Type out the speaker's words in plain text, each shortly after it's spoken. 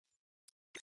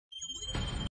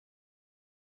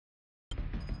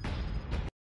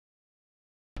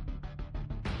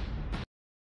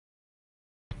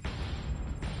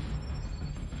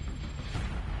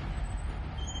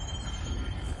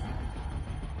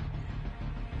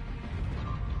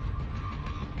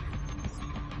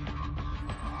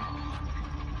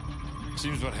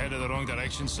Seems we're headed the wrong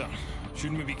direction, sir.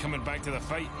 Shouldn't we be coming back to the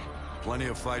fight? Plenty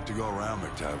of fight to go around,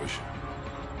 McTavish.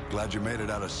 Glad you made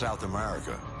it out of South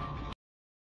America.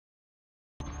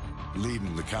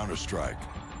 Leading the counter-strike.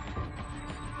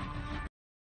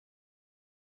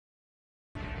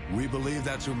 We believe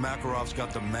that's who Makarov's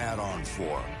got the mad on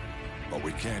for, but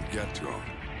we can't get to him.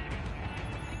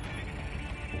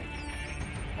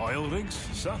 Oil rigs,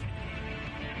 sir?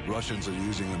 Russians are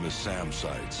using them as SAM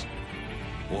sites.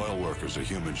 Oil workers are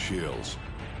human shields,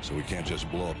 so we can't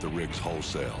just blow up the rigs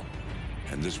wholesale.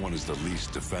 And this one is the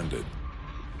least defended.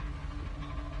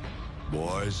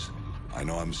 Boys, I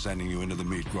know I'm sending you into the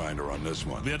meat grinder on this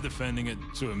one. They're defending it,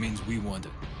 so it means we want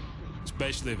it.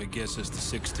 Especially if it gets us to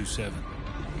 627.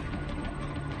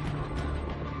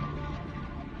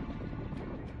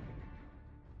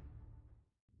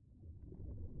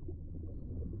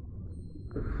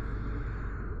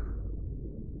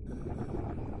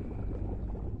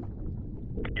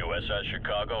 USS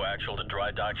Chicago, actual to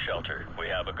dry dock shelter. We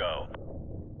have a go.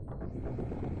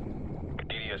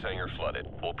 DDS hangar flooded.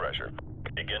 Full pressure.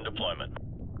 Begin deployment.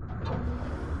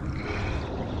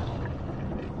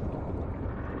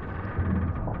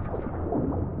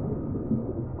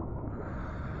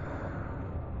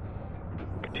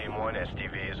 Team 1,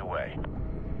 STV is away.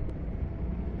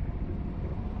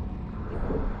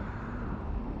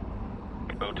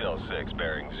 Hotel 6,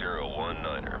 bearing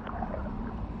 019er.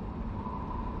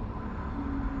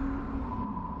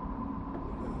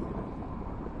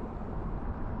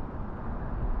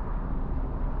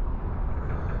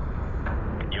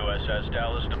 USS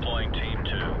Dallas deploying Team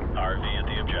 2. RV at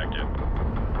the objective.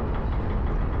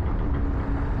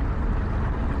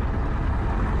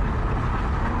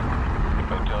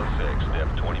 Hotel 6,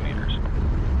 depth 20 meters.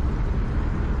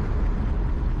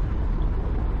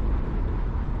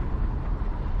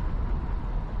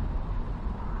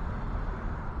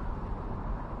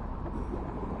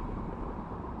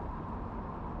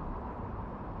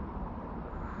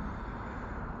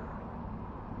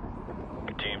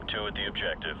 Team 2 at the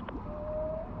objective.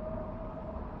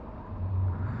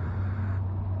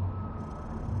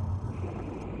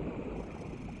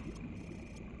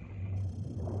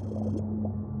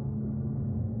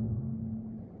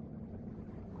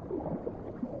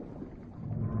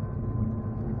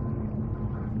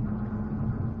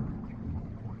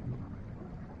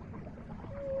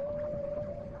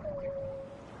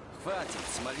 Хватит,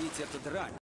 смотрите эту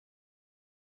дрань.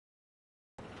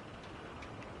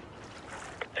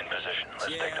 In position. Let's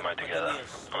take them out together.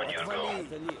 On you to go.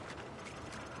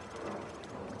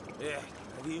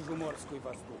 Вижу морской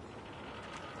воздух.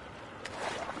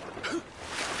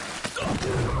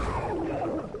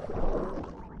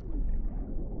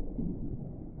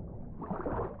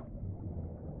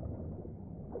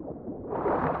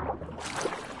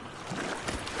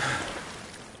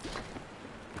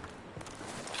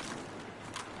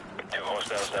 Two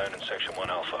hostiles down in Section 1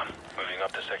 Alpha. Moving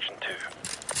up to Section 2.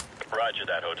 Roger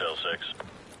that, Hotel 6.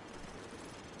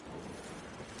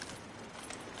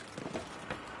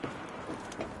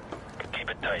 Keep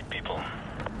it tight, people.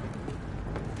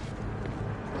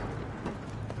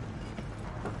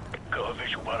 Got a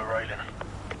visual battle riding.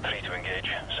 3 to engage.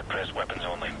 Suppress weapons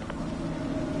only.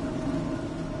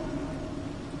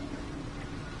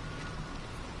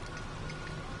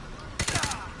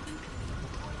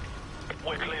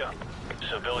 We're clear.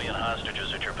 Civilian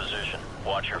hostages at your position.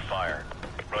 Watch your fire.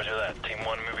 Roger that. Team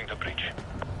 1 moving to breach.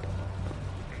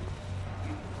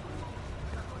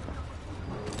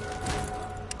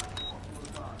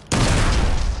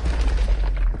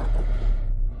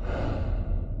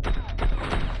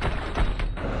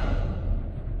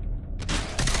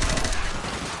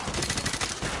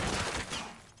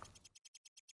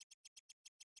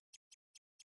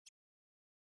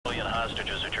 Civilian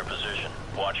hostages at your position.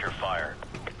 Watch your fire.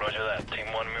 Roger that.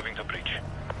 Team 1 moving to breach.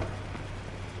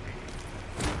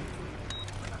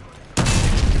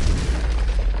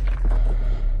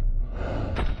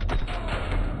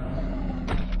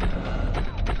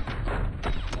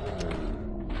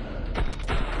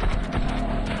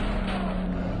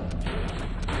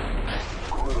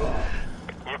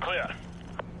 We're clear.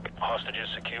 Hostages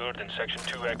secured in Section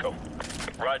 2 Echo.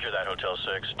 Roger that, Hotel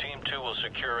 6. Team 2 will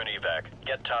secure an evac.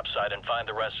 Get topside and find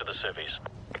the rest of the civvies.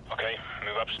 Okay,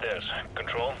 move upstairs.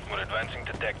 Control, we're advancing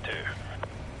to Deck 2.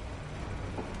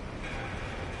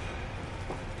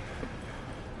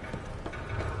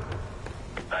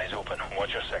 Eyes open.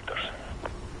 Watch your sectors.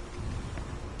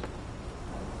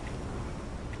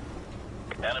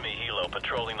 Enemy helo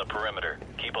patrolling the perimeter.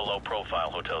 Keep a low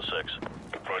profile, Hotel 6.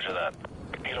 Roger that.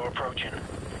 Helo approaching.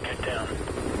 Get down.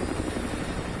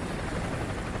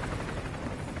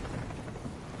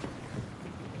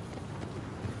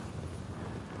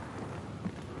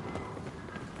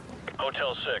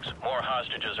 Hotel 6. More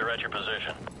hostages are at your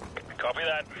position. Copy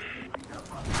that.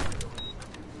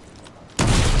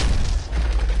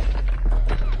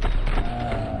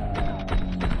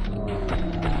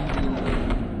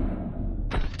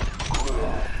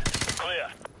 Clear.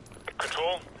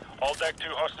 Control, all deck 2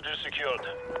 hostages secured.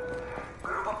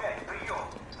 Группа 5, прием.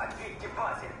 Ответьте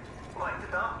базе. Мать, ты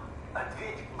там?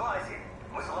 Ответь базе.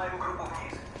 Высылаем группу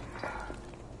вниз.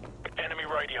 Enemy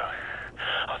radio.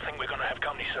 I think we're gonna have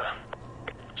company, sir.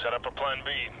 Set up a plan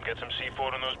B. Get some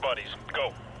C4 in those bodies.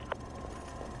 Go.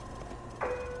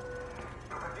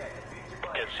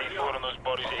 Get C4 on those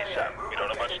bodies ASAP. We don't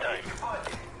have much time.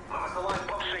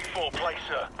 C4, place,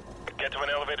 sir. Get to an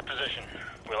elevated position.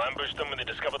 We'll ambush them when they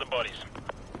discover the bodies.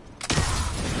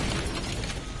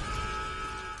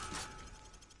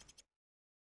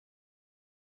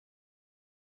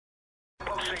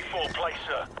 C4, place,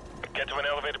 sir. Get to an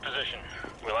elevated position.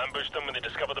 We'll ambush them when they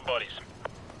discover the bodies.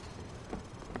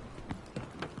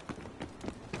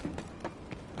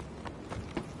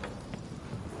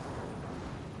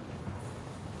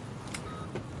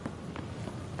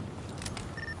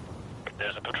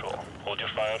 There's a patrol. Hold your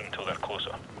fire until they're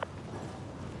closer.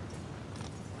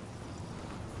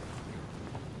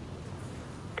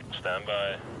 Stand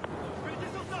by.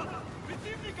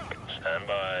 Stand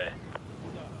by.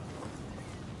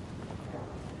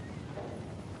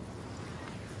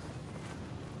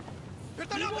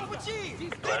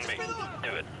 Plan B.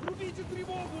 Do it.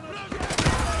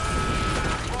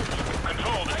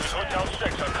 Control, this is Hotel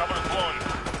 6. Our cover is blown.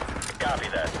 Copy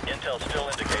that. Intel still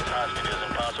indicates hostages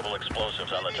and possible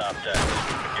explosives on the top deck.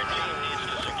 Your team needs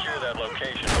to secure that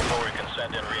location before we can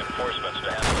send in reinforcements to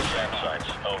handle the SAM sites.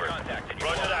 Over.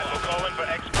 Roger that. We'll call in for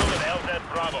Expo and LZ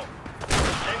Bravo.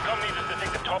 CENTCOM needs us to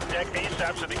take the top deck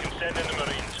ASAP so they can send in the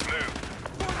Marines. Move.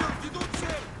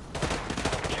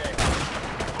 Okay.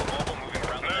 Mobile moving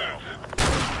around the barrel.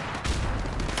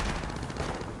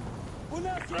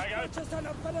 Drag out. I've got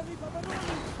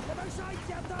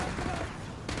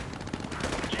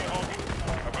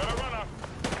a runner.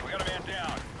 We got a man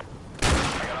down. I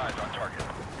got eyes on target.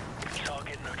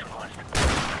 Target neutralized.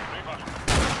 Reaper.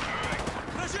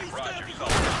 Moving. Roger,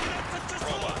 solid.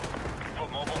 Robot. Foot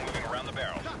mobile moving around the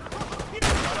barrel. Got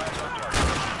eyes on target.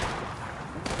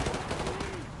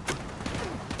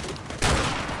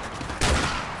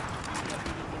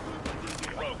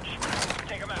 Roach.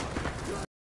 Take him out.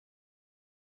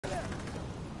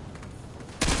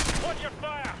 Watch your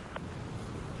fire.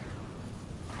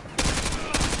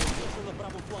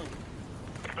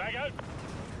 Back out.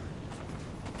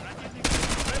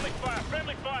 Friendly fire,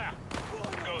 friendly fire.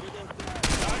 Ghost.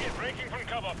 Target breaking from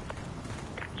cover.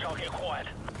 Target quiet.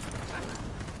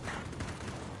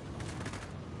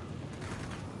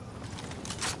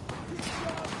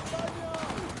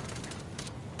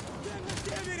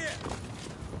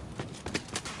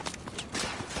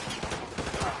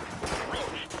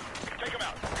 Roach. Take him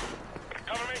out.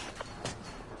 Cover me.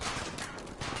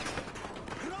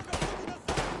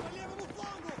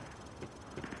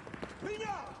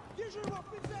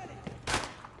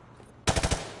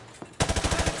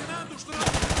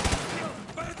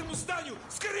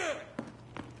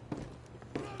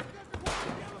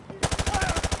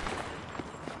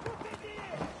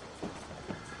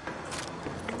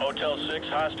 Hotel 6,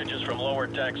 hostages from lower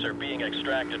decks are being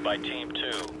extracted by Team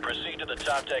 2. Proceed to the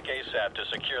top deck ASAP to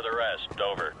secure the rest.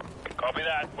 Over. Copy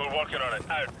that. We're working on it.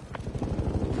 Out.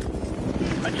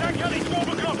 Attack heli 12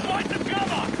 o'clock. Fight the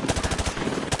cover!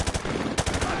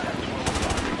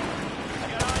 I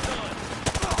got eyes on.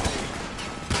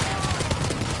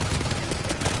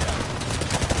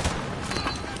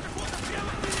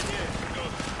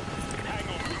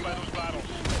 Tango moving by those barrels.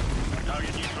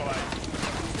 Target neutralized.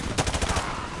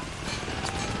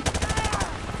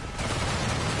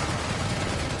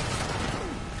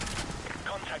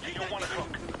 Contacting your 1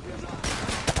 o'clock.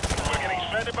 We're getting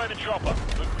shredded by the chopper.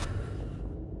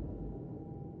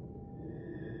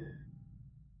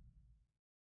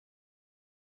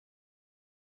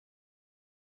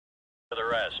 The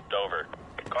rest. Over.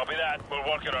 Copy that. We're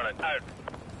working on it. Out.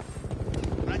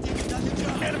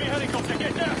 Enemy helicopter.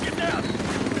 Get down. Get down.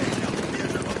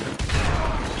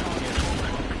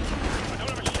 I don't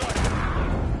have a shot.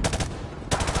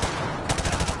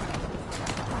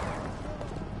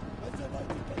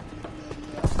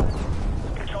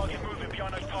 Target moving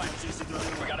beyond those pipes.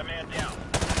 We got a man down.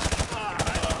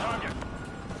 Eyes on target.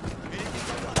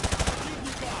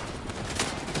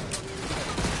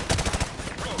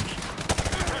 Roach.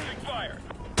 Pushing fire.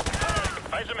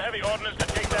 Find some heavy ordnance to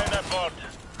take down that board.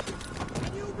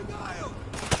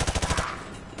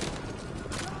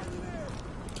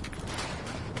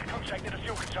 Contacted a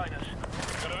few containers.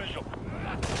 Got a visual.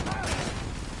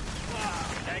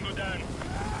 down.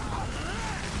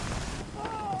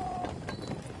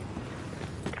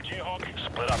 Jayhawk,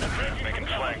 split up. Making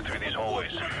flank through these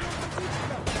hallways.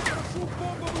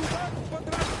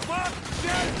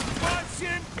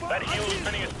 That heel is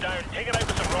pinning us down. Take it out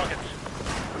with some rockets.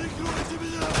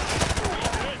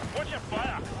 Watch your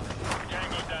fire.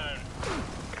 Tango down.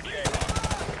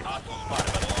 Jayhawk, hostile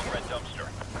spotted by the long red dumpster.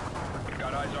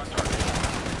 Got eyes on target.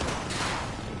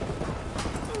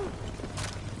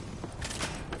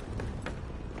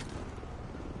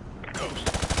 Ghost,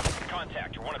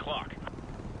 contact, you're 1 o'clock.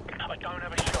 I don't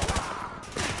have a shot.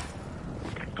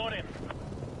 Got him.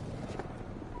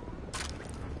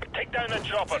 Take down that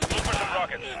chopper. Look for some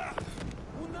rockets.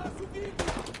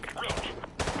 Roach,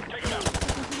 take him out.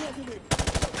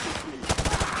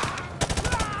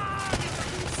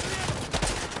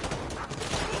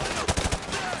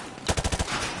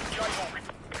 Jayhawk,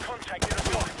 contact in a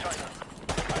fuel container.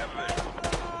 I have a visual.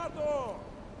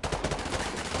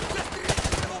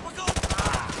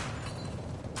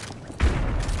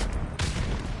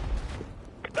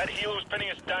 That heel was pinning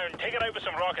us down. Take it out with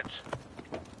some rockets.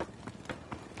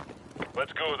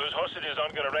 Let's go. Those hostages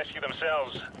aren't going to rescue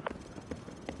themselves.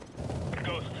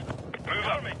 Ghost, move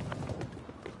up.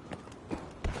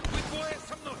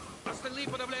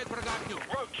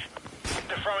 Roach,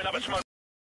 they're throwing up a smoke.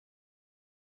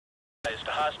 The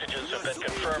hostages have been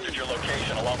confirmed at your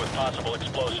location along with possible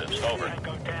explosives. Over.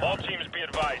 All teams be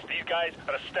advised. These guys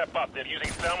are a step up. They're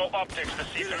using thermal optics to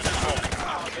see through the smoke.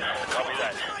 Copy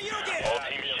that. All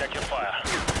teams check your fire.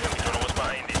 We don't know what's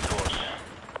behind these doors.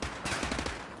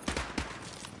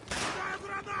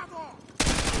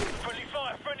 Friendly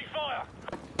fire! Friendly fire!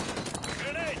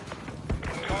 Grenade!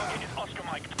 Target is Oscar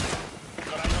Mike.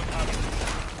 Got eyes on target.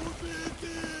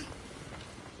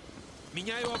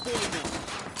 Меняю обойму.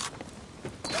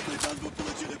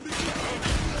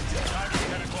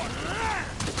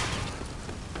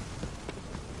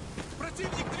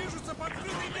 Противник движется по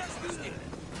открытой местности.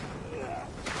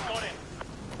 Got him.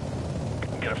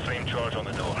 Get a flame charge on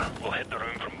the door. We'll hit the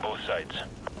room from both sides.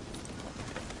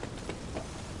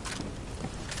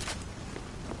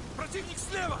 Противник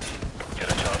слева. Get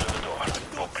a charge on the door.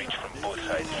 We'll breach from both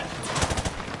sides.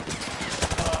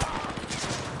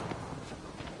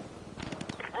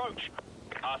 Roach,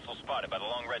 hostile spotted by the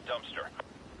long red dumpster.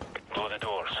 Blow the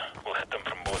doors. We'll hit them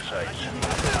from both sides.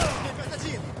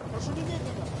 5-1. Прошу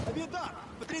немедленно. Беда.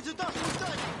 По третий этаж не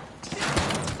здание.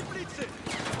 Теплицы.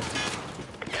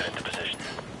 Get into position.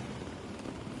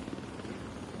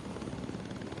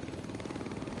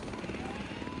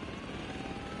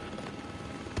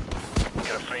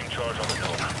 Get a flame charge on the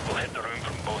door. We'll hit the room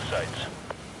from both sides.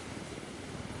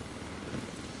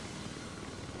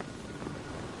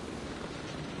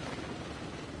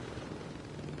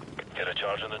 Get a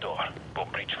charge on the door. We'll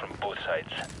breach from both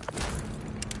sides.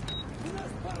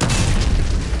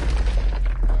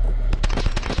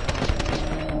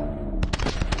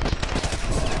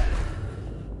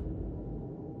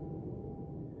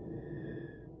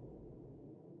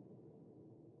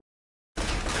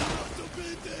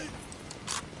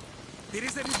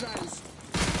 Перезаряжаюсь.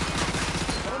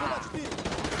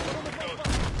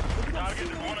 Target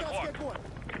is 1 o'clock.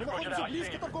 Мы находимся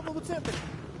близко к торговому центру.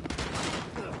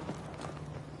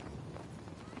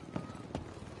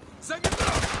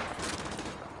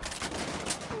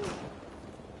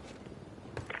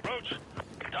 Roach,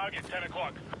 target 10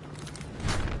 o'clock.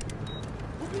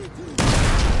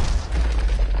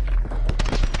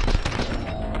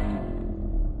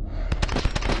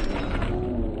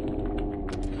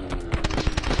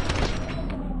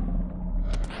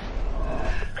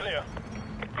 Clear.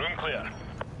 Room clear.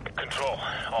 Control.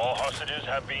 All hostages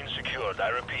have been secured. I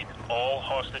repeat, all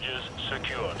hostages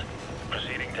secured.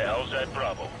 Proceeding to LZ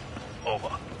Bravo.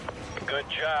 Over. Good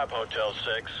job, Hotel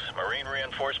 6. Marine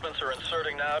reinforcements are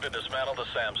inserting now to dismantle the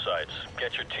SAM sites.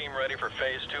 Get your team ready for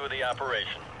Phase 2 of the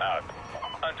operation. Out.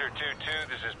 Hunter 2-2,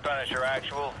 this is Punisher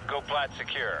Actual. Go plat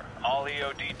secure. All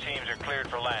EOD teams are cleared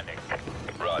for landing.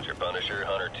 Roger, Punisher.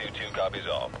 Hunter 2-2 copies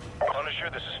all. Punisher,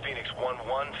 this is Phoenix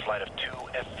 1-1, flight of 2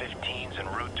 F-15s en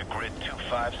route to grid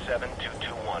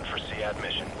 257221 for SEAD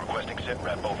mission. Requesting sit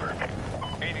rep, over.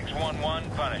 Phoenix 1-1,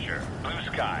 Punisher. Blue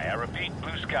sky. I repeat,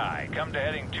 blue sky. Come to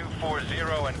heading 240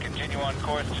 and continue on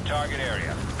course to target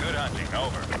area. Good hunting,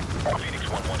 over. Phoenix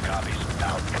 1-1 copies.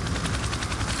 Out.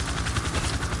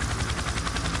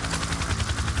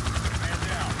 Man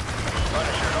down.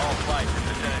 Punisher at all flights in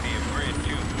vicinity of grid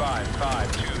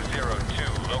 255202.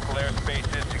 Local airspace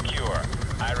is secure.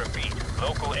 I repeat,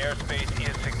 local airspace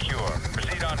is secure.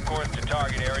 Proceed on course to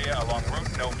target area along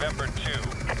route November 2.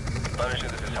 Punisher,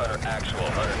 this is Hunter Actual.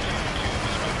 Hunter 2-2,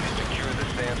 smoothly secure the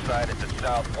SAM site at the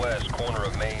southwest corner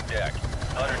of main deck.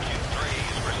 Hunter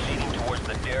 2-3 is proceeding towards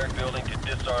the derrick building to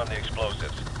disarm the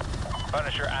explosives.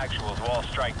 Punisher actual to all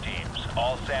strike teams.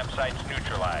 All SAM sites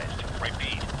neutralized.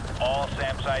 Repeat, all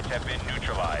SAM sites have been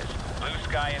neutralized. Blue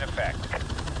sky in effect.